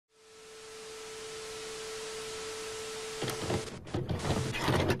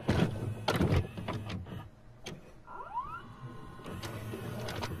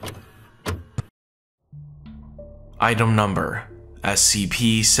Item Number: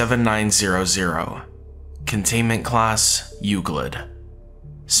 SCP-7900. Containment Class: Euclid.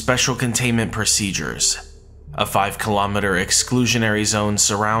 Special Containment Procedures: a 5-kilometer exclusionary zone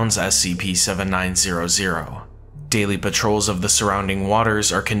surrounds SCP-7900. Daily patrols of the surrounding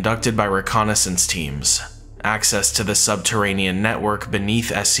waters are conducted by reconnaissance teams. Access to the subterranean network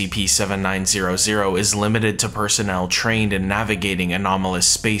beneath SCP-7900 is limited to personnel trained in navigating anomalous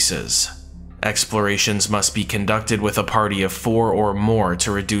spaces. Explorations must be conducted with a party of 4 or more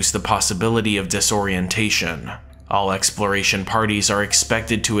to reduce the possibility of disorientation. All exploration parties are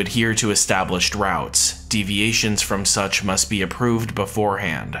expected to adhere to established routes. Deviations from such must be approved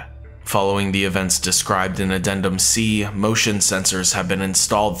beforehand. Following the events described in Addendum C, motion sensors have been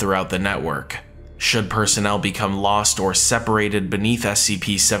installed throughout the network. Should personnel become lost or separated beneath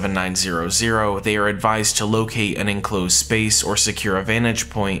SCP-7900, they are advised to locate an enclosed space or secure a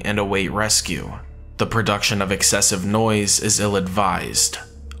vantage point and await rescue. The production of excessive noise is ill-advised.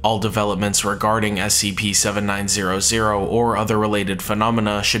 All developments regarding SCP-7900 or other related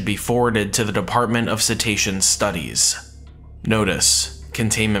phenomena should be forwarded to the Department of Cetacean Studies. Notice: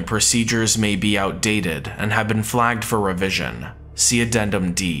 containment procedures may be outdated and have been flagged for revision. See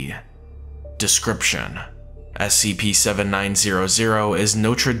Addendum D. Description: SCP-7900 is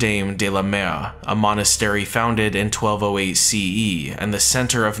Notre Dame de la Mer, a monastery founded in 1208 CE and the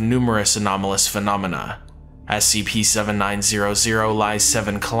center of numerous anomalous phenomena. SCP-7900 lies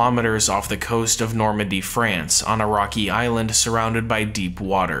 7 kilometers off the coast of Normandy, France, on a rocky island surrounded by deep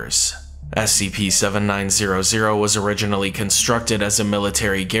waters. SCP-7900 was originally constructed as a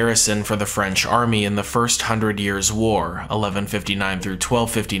military garrison for the French army in the First Hundred Years' War, 1159 through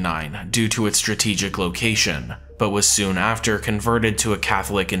 1259, due to its strategic location, but was soon after converted to a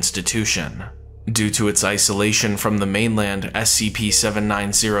Catholic institution. Due to its isolation from the mainland,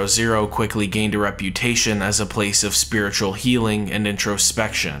 SCP-7900 quickly gained a reputation as a place of spiritual healing and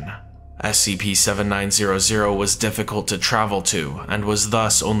introspection. SCP-7900 was difficult to travel to, and was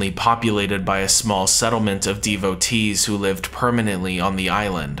thus only populated by a small settlement of devotees who lived permanently on the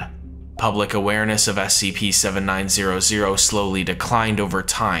island. Public awareness of SCP-7900 slowly declined over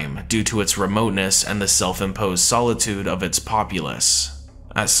time due to its remoteness and the self-imposed solitude of its populace.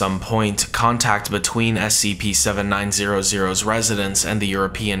 At some point, contact between SCP-7900's residents and the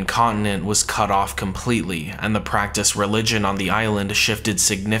European continent was cut off completely, and the practice religion on the island shifted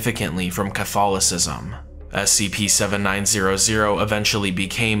significantly from Catholicism. SCP-7900 eventually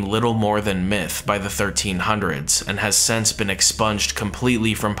became little more than myth by the 1300s, and has since been expunged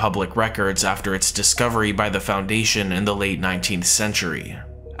completely from public records after its discovery by the Foundation in the late 19th century.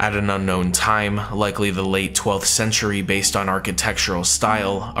 At an unknown time, likely the late 12th century based on architectural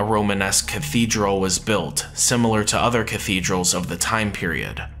style, a Romanesque cathedral was built, similar to other cathedrals of the time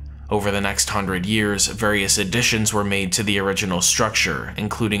period. Over the next 100 years, various additions were made to the original structure,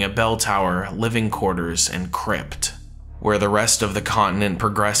 including a bell tower, living quarters, and crypt. Where the rest of the continent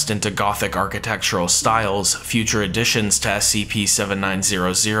progressed into Gothic architectural styles, future additions to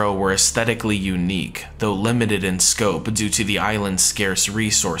SCP-7900 were aesthetically unique, though limited in scope due to the island's scarce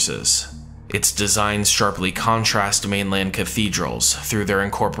resources. Its designs sharply contrast mainland cathedrals through their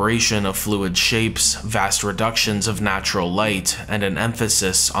incorporation of fluid shapes, vast reductions of natural light, and an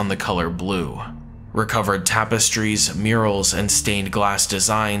emphasis on the color blue. Recovered tapestries, murals, and stained glass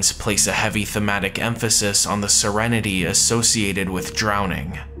designs place a heavy thematic emphasis on the serenity associated with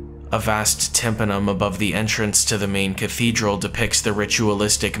drowning. A vast tympanum above the entrance to the main cathedral depicts the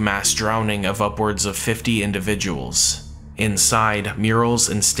ritualistic mass drowning of upwards of 50 individuals. Inside, murals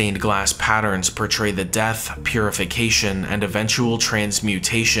and stained glass patterns portray the death, purification, and eventual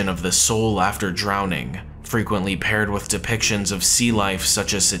transmutation of the soul after drowning, frequently paired with depictions of sea life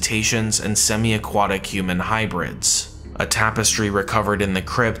such as cetaceans and semi-aquatic human hybrids. A tapestry recovered in the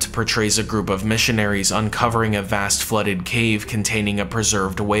crypt portrays a group of missionaries uncovering a vast flooded cave containing a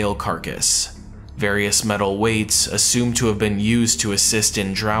preserved whale carcass. Various metal weights, assumed to have been used to assist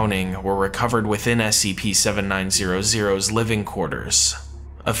in drowning, were recovered within SCP-7900's living quarters.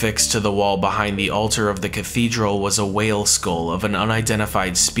 Affixed to the wall behind the altar of the cathedral was a whale skull of an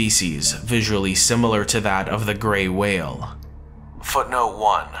unidentified species, visually similar to that of the gray whale. Footnote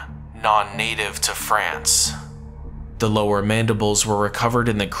 1. Non-native to France. The lower mandibles were recovered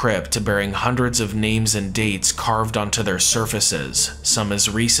in the crypt, bearing hundreds of names and dates carved onto their surfaces, some as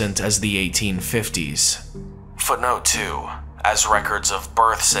recent as the 1850s. Footnote 2. As records of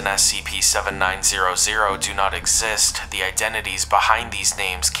births in SCP-7900 do not exist, the identities behind these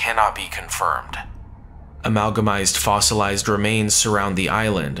names cannot be confirmed. Amalgamized fossilized remains surround the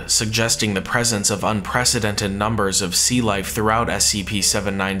island, suggesting the presence of unprecedented numbers of sea life throughout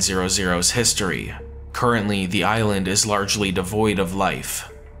SCP-7900's history. Currently, the island is largely devoid of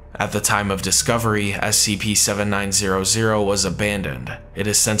life. At the time of discovery, SCP-7900 was abandoned. It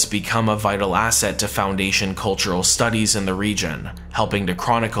has since become a vital asset to Foundation cultural studies in the region, helping to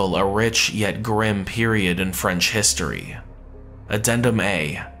chronicle a rich yet grim period in French history. Addendum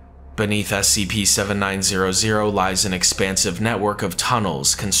A. Beneath SCP-7900 lies an expansive network of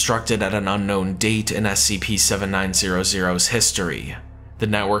tunnels constructed at an unknown date in SCP-7900's history. The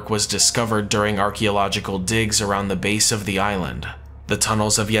network was discovered during archaeological digs around the base of the island. The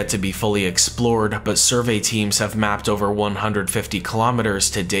tunnels have yet to be fully explored, but survey teams have mapped over 150 kilometers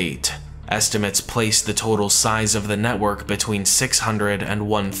to date. Estimates place the total size of the network between 600 and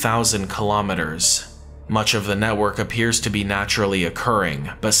 1,000 kilometers. Much of the network appears to be naturally occurring,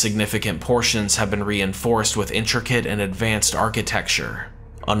 but significant portions have been reinforced with intricate and advanced architecture.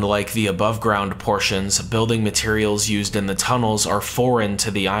 Unlike the above-ground portions, building materials used in the tunnels are foreign to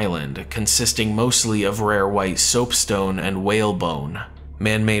the island, consisting mostly of rare white soapstone and whalebone.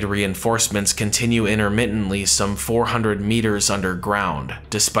 Man-made reinforcements continue intermittently some 400 meters underground,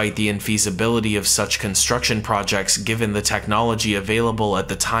 despite the infeasibility of such construction projects given the technology available at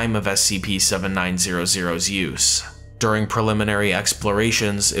the time of SCP-7900's use. During preliminary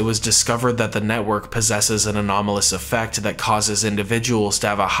explorations, it was discovered that the network possesses an anomalous effect that causes individuals to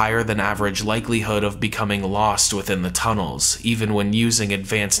have a higher than average likelihood of becoming lost within the tunnels, even when using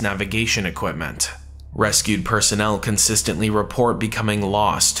advanced navigation equipment. Rescued personnel consistently report becoming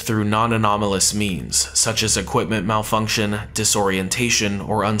lost through non-anomalous means, such as equipment malfunction, disorientation,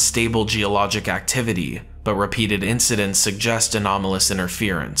 or unstable geologic activity, but repeated incidents suggest anomalous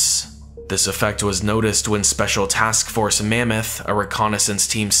interference. This effect was noticed when Special Task Force Mammoth, a reconnaissance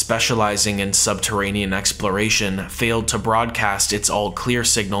team specializing in subterranean exploration, failed to broadcast its all-clear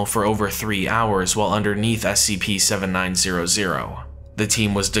signal for over 3 hours while underneath SCP-7900. The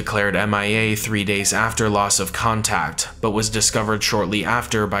team was declared MIA 3 days after loss of contact, but was discovered shortly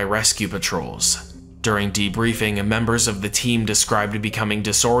after by rescue patrols. During debriefing, members of the team described becoming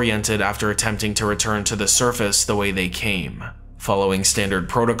disoriented after attempting to return to the surface the way they came. Following standard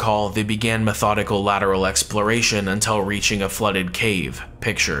protocol, they began methodical lateral exploration until reaching a flooded cave,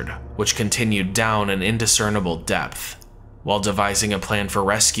 pictured, which continued down an indiscernible depth. While devising a plan for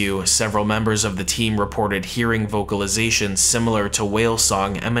rescue, several members of the team reported hearing vocalizations similar to whale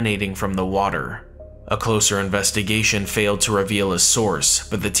song emanating from the water. A closer investigation failed to reveal a source,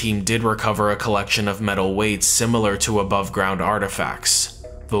 but the team did recover a collection of metal weights similar to above-ground artifacts.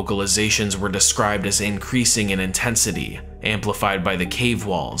 Vocalizations were described as increasing in intensity, amplified by the cave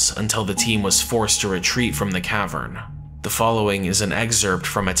walls, until the team was forced to retreat from the cavern. The following is an excerpt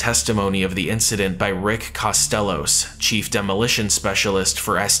from a testimony of the incident by Rick Costellos, Chief Demolition Specialist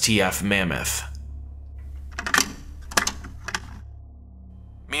for STF Mammoth.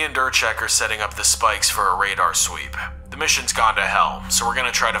 Me and Durchek are setting up the spikes for a radar sweep. The mission's gone to hell, so we're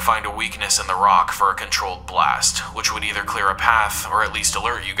gonna try to find a weakness in the rock for a controlled blast, which would either clear a path or at least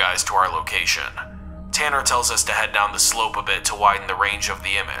alert you guys to our location. Tanner tells us to head down the slope a bit to widen the range of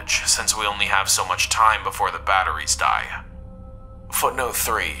the image, since we only have so much time before the batteries die. Footnote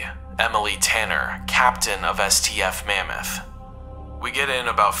 3. Emily Tanner, Captain of STF Mammoth. We get in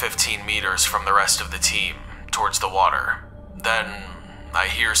about 15 meters from the rest of the team, towards the water. Then I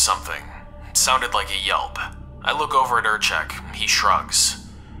hear something. It sounded like a yelp. I look over at Urchek. He shrugs.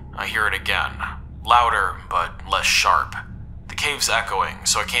 I hear it again. Louder, but less sharp. The cave's echoing,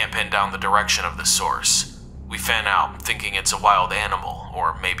 so I can't pin down the direction of the source. We fan out, thinking it's a wild animal,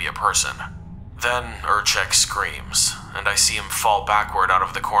 or maybe a person. Then Urchek screams, and I see him fall backward out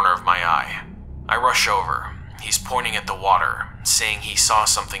of the corner of my eye. I rush over. He's pointing at the water, saying he saw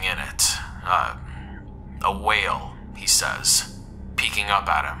something in it. A whale, he says, peeking up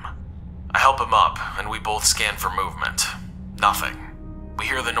at him. I help him up, and we both scan for movement. Nothing. We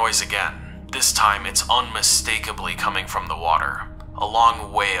hear the noise again. This time, it's unmistakably coming from the water. A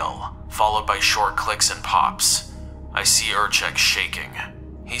long wail, followed by short clicks and pops. I see Urchek shaking.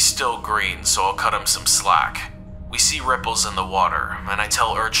 He's still green, so I'll cut him some slack. We see ripples in the water, and I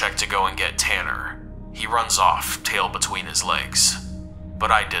tell Urchek to go and get Tanner. He runs off, tail between his legs.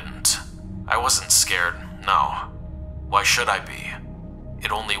 But I didn't. I wasn't scared, no. Why should I be?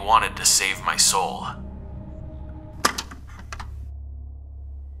 It only wanted to save my soul.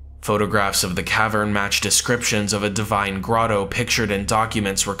 Photographs of the cavern match descriptions of a divine grotto pictured in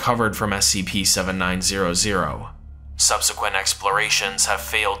documents recovered from SCP-7900. Subsequent explorations have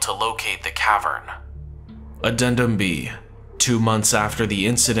failed to locate the cavern. Addendum B. 2 months after the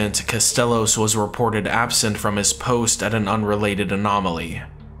incident, Costellos was reported absent from his post at an unrelated anomaly.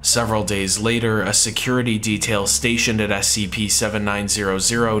 Several days later, a security detail stationed at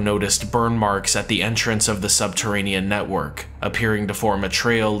SCP-7900 noticed burn marks at the entrance of the subterranean network, appearing to form a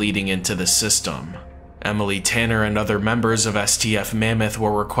trail leading into the system. Emily Tanner and other members of STF Mammoth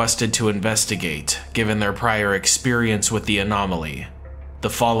were requested to investigate, given their prior experience with the anomaly. The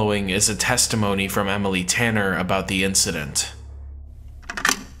following is a testimony from Emily Tanner about the incident.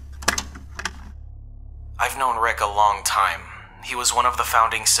 I've known Rick a long time. He was one of the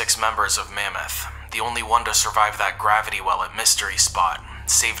founding 6 members of Mammoth, the only one to survive that gravity well at Mystery Spot.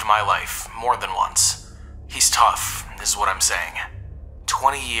 Saved my life more than once. He's tough, is what I'm saying.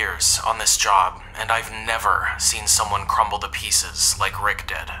 20 years on this job, and I've never seen someone crumble to pieces like Rick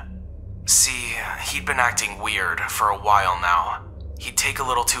did. See, he'd been acting weird for a while now. He'd take a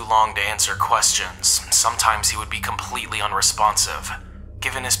little too long to answer questions. Sometimes he would be completely unresponsive.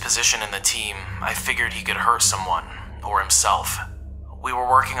 Given his position in the team, I figured he could hurt someone, or himself. We were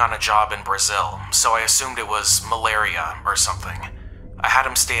working on a job in Brazil, so I assumed it was malaria or something. I had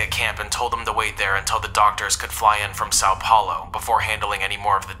him stay at camp and told him to wait there until the doctors could fly in from Sao Paulo before handling any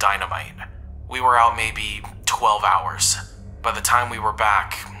more of the dynamite. We were out maybe 12 hours. By the time we were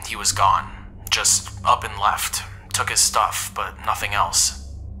back, he was gone. Just up and left. Took his stuff, but nothing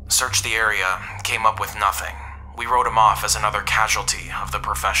else. Searched the area, came up with nothing. We wrote him off as another casualty of the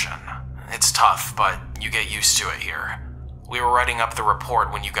profession. It's tough, but you get used to it here. We were writing up the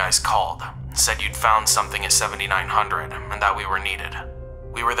report when you guys called. Said you'd found something at 7900 and that we were needed.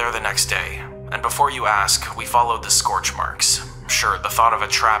 We were there the next day, and before you ask, we followed the scorch marks. Sure, the thought of a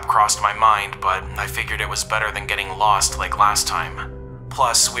trap crossed my mind, but I figured it was better than getting lost like last time.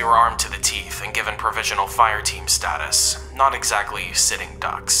 Plus, we were armed to the teeth and given provisional fire team status, not exactly sitting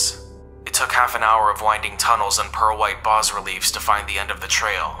ducks. It took half an hour of winding tunnels and pearl white bas-reliefs to find the end of the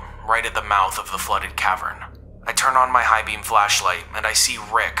trail, right at the mouth of the flooded cavern. I turn on my high-beam flashlight, and I see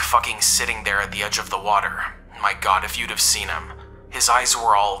Rick fucking sitting there at the edge of the water. My god, if you'd have seen him. His eyes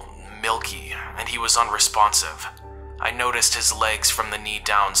were all milky, and he was unresponsive. I noticed his legs from the knee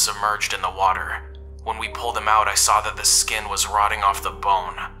down submerged in the water. When we pulled him out, I saw that the skin was rotting off the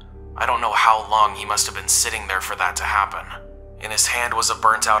bone. I don't know how long he must have been sitting there for that to happen. In his hand was a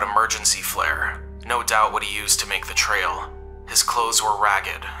burnt-out emergency flare, no doubt what he used to make the trail. His clothes were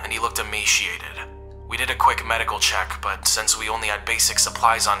ragged, and he looked emaciated. We did a quick medical check, but since we only had basic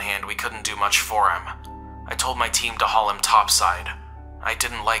supplies on hand, we couldn't do much for him. I told my team to haul him topside. I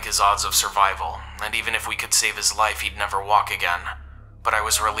didn't like his odds of survival, and even if we could save his life, he'd never walk again. But I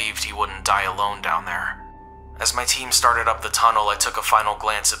was relieved he wouldn't die alone down there. As my team started up the tunnel, I took a final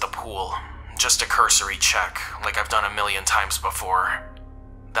glance at the pool. Just a cursory check, like I've done a million times before.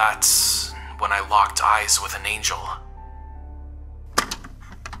 That's when I locked eyes with an angel.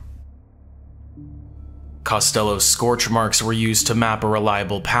 Costello's scorch marks were used to map a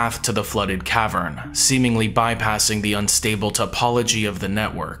reliable path to the flooded cavern, seemingly bypassing the unstable topology of the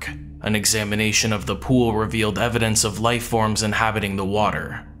network. An examination of the pool revealed evidence of life forms inhabiting the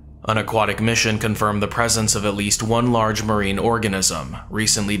water. An aquatic mission confirmed the presence of at least one large marine organism,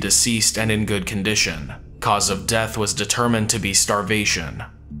 recently deceased and in good condition. Cause of death was determined to be starvation.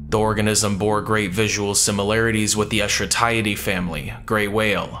 The organism bore great visual similarities with the Escherichidae family, gray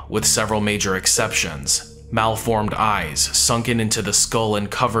whale, with several major exceptions. Malformed eyes, sunken into the skull and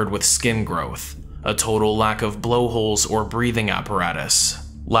covered with skin growth. A total lack of blowholes or breathing apparatus.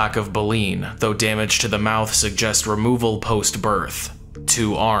 Lack of baleen, though damage to the mouth suggests removal post-birth.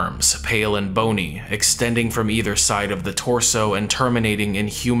 2 arms, pale and bony, extending from either side of the torso and terminating in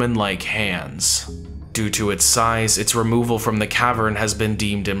human-like hands. Due to its size, its removal from the cavern has been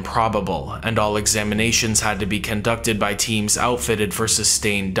deemed improbable, and all examinations had to be conducted by teams outfitted for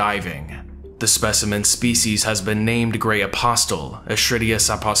sustained diving. The specimen species has been named Grey Apostle, Escherichidae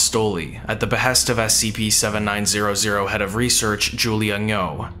apostoli, at the behest of SCP-7900 Head of Research Julia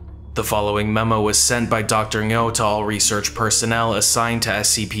Ngo. The following memo was sent by Dr. Ngo to all research personnel assigned to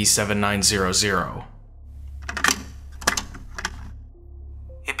SCP-7900.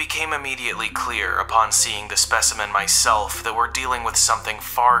 It became immediately clear upon seeing the specimen myself that we're dealing with something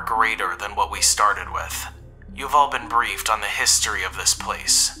far greater than what we started with. You've all been briefed on the history of this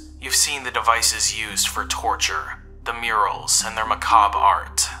place. You've seen the devices used for torture, the murals, and their macabre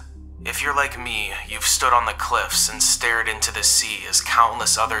art. If you're like me, you've stood on the cliffs and stared into the sea as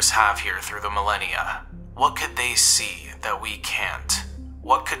countless others have here through the millennia. What could they see that we can't?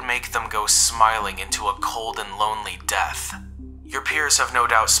 What could make them go smiling into a cold and lonely death? Your peers have no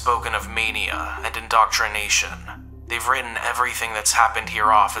doubt spoken of mania and indoctrination. They've written everything that's happened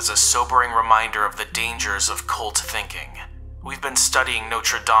here off as a sobering reminder of the dangers of cult thinking. We've been studying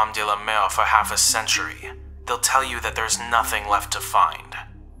Notre Dame de la Mer for half a century. They'll tell you that there's nothing left to find.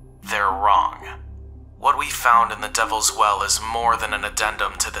 They're wrong. What we found in the Devil's Well is more than an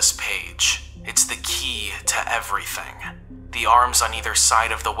addendum to this page. It's the key to everything. The arms on either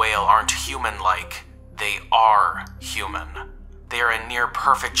side of the whale aren't human-like. They are human. They are a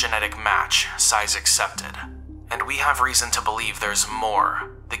near-perfect genetic match, size accepted. And we have reason to believe there's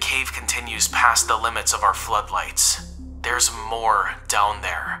more. The cave continues past the limits of our floodlights. There's more down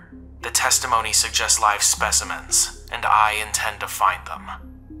there. The testimony suggests live specimens, and I intend to find them.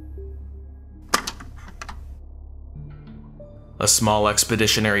 A small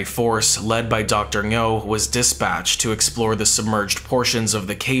expeditionary force led by Dr. Ngo was dispatched to explore the submerged portions of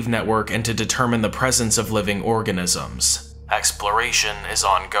the cave network and to determine the presence of living organisms. Exploration is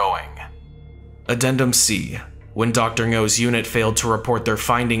ongoing. Addendum C. When Dr. Ngo's unit failed to report their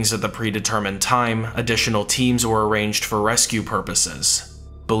findings at the predetermined time, additional teams were arranged for rescue purposes.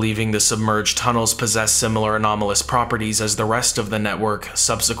 Believing the submerged tunnels possess similar anomalous properties as the rest of the network,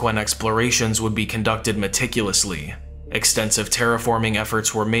 subsequent explorations would be conducted meticulously. Extensive terraforming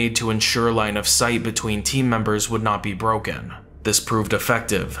efforts were made to ensure line of sight between team members would not be broken. This proved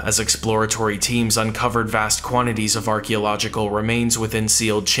effective, as exploratory teams uncovered vast quantities of archaeological remains within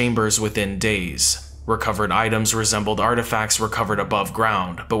sealed chambers within days. Recovered items resembled artifacts recovered above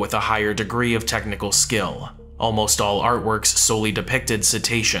ground, but with a higher degree of technical skill. Almost all artworks solely depicted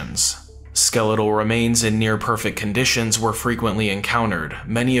cetaceans. Skeletal remains in near-perfect conditions were frequently encountered,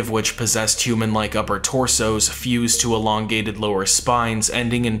 many of which possessed human-like upper torsos fused to elongated lower spines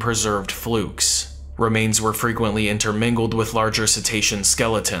ending in preserved flukes. Remains were frequently intermingled with larger cetacean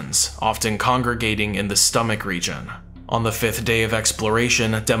skeletons, often congregating in the stomach region. On the fifth day of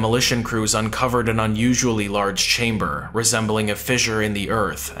exploration, demolition crews uncovered an unusually large chamber, resembling a fissure in the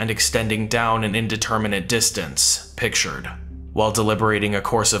earth and extending down an indeterminate distance, pictured. While deliberating a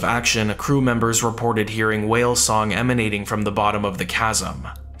course of action, crew members reported hearing whale song emanating from the bottom of the chasm.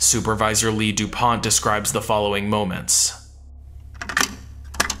 Supervisor Lee DuPont describes the following moments.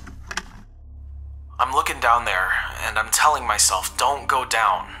 I'm looking down there, and I'm telling myself, don't go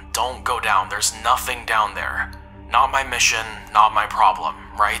down, there's nothing down there. Not my mission, not my problem,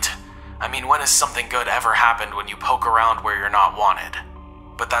 right? I mean, when has something good ever happened when you poke around where you're not wanted?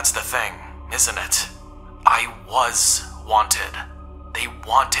 But that's the thing, isn't it? I was wanted. They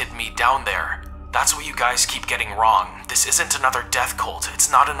wanted me down there. That's what you guys keep getting wrong. This isn't another death cult, it's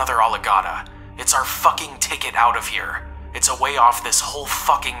not another Aligata. It's our fucking ticket out of here. It's a way off this whole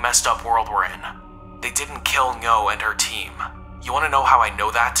fucking messed up world we're in. They didn't kill Ngo and her team. You wanna know how I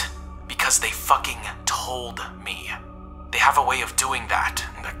know that? Because they fucking told me. They have a way of doing that,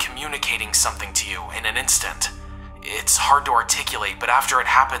 communicating something to you in an instant. It's hard to articulate, but after it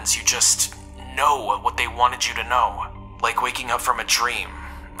happens, you just know what they wanted you to know. Like waking up from a dream.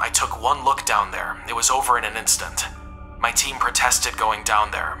 I took one look down there. It was over in an instant. My team protested going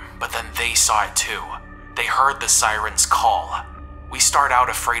down there, but then they saw it too. They heard the sirens call. We start out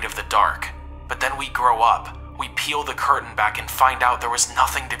afraid of the dark, but then we grow up. We peel the curtain back and find out there was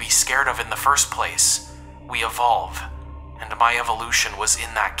nothing to be scared of in the first place. We evolve, and my evolution was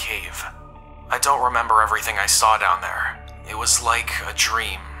in that cave. I don't remember everything I saw down there. It was like a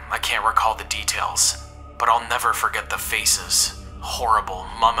dream. I can't recall the details, but I'll never forget the faces. Horrible,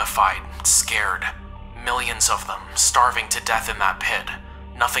 mummified, scared. Millions of them, starving to death in that pit.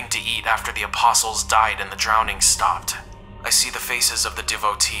 Nothing to eat after the apostles died and the drowning stopped. I see the faces of the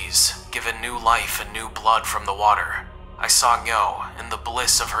devotees, given new life and new blood from the water. I saw Ngo in the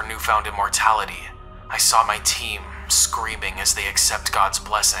bliss of her newfound immortality. I saw my team screaming as they accept God's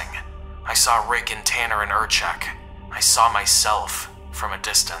blessing. I saw Rick and Tanner and Urchek. I saw myself from a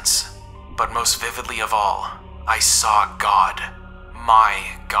distance. But most vividly of all, I saw God, my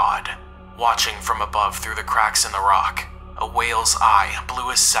God, watching from above through the cracks in the rock. A whale's eye,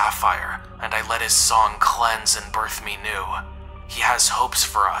 blue as sapphire, and I let his song cleanse and birth me new. He has hopes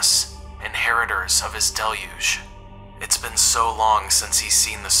for us, inheritors of his deluge. It's been so long since he's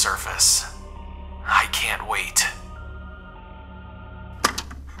seen the surface. I can't wait.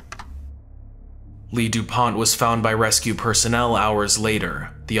 Lee DuPont was found by rescue personnel hours later.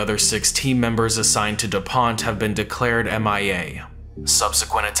 The other 6 team members assigned to DuPont have been declared MIA.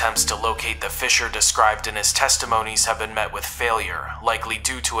 Subsequent attempts to locate the fissure described in his testimonies have been met with failure, likely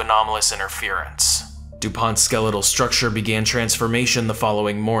due to anomalous interference. DuPont's skeletal structure began transformation the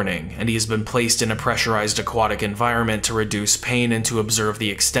following morning, and he has been placed in a pressurized aquatic environment to reduce pain and to observe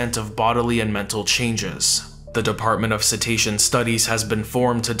the extent of bodily and mental changes. The Department of Cetacean Studies has been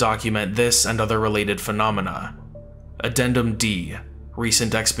formed to document this and other related phenomena. Addendum D.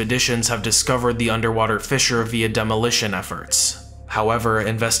 Recent expeditions have discovered the underwater fissure via demolition efforts. However,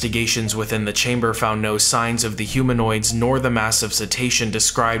 investigations within the chamber found no signs of the humanoids nor the massive cetacean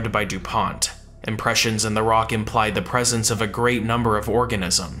described by DuPont. Impressions in the rock implied the presence of a great number of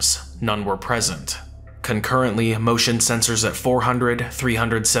organisms. None were present. Concurrently, motion sensors at 400,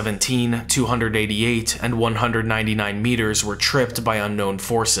 317, 288, and 199 meters were tripped by unknown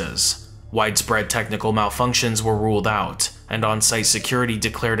forces. Widespread technical malfunctions were ruled out, and on-site security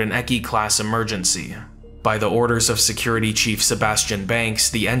declared an ECI-class emergency. By the orders of Security Chief Sebastian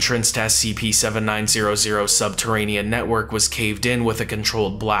Banks, the entrance to SCP-7900 subterranean network was caved in with a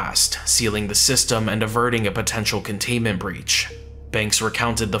controlled blast, sealing the system and averting a potential containment breach. Banks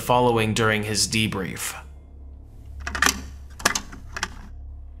recounted the following during his debrief.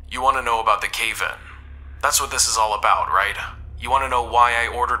 You want to know about the cave-in? That's what this is all about, right? You want to know why I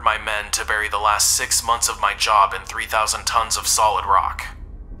ordered my men to bury the last 6 months of my job in 3,000 tons of solid rock?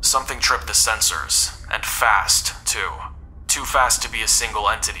 Something tripped the sensors, and fast, too. Too fast to be a single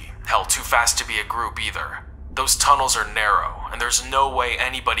entity. Hell, too fast to be a group either. Those tunnels are narrow, and there's no way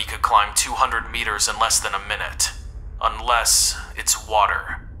anybody could climb 200 meters in less than a minute. Unless it's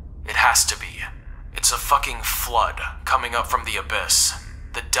water. It has to be. It's a fucking flood coming up from the abyss.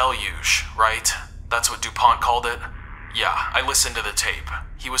 The deluge, right? That's what DuPont called it? Yeah, I listened to the tape.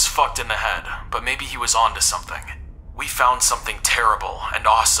 He was fucked in the head, but maybe he was onto something. We found something terrible and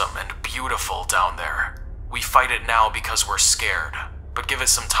awesome and beautiful down there. We fight it now because we're scared, but give it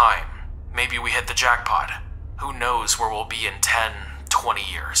some time. Maybe we hit the jackpot. Who knows where we'll be in 10, 20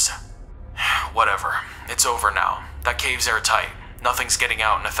 years. Whatever, it's over now. That cave's airtight. Nothing's getting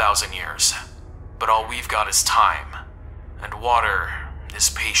out in 1,000 years. But all we've got is time, and water is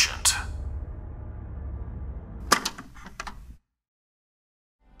patient.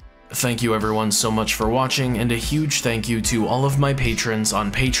 Thank you everyone so much for watching, and a huge thank you to all of my patrons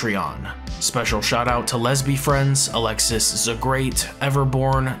on Patreon. Special shout out to Lesby Friends, Alexis Zagreat,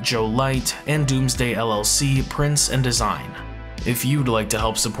 Everborn, Joe Light, and Doomsday LLC, Prince and Design. If you'd like to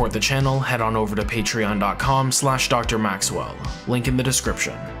help support the channel, head on over to patreon.com/Dr. Maxwell, link in the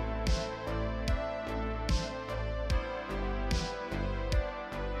description.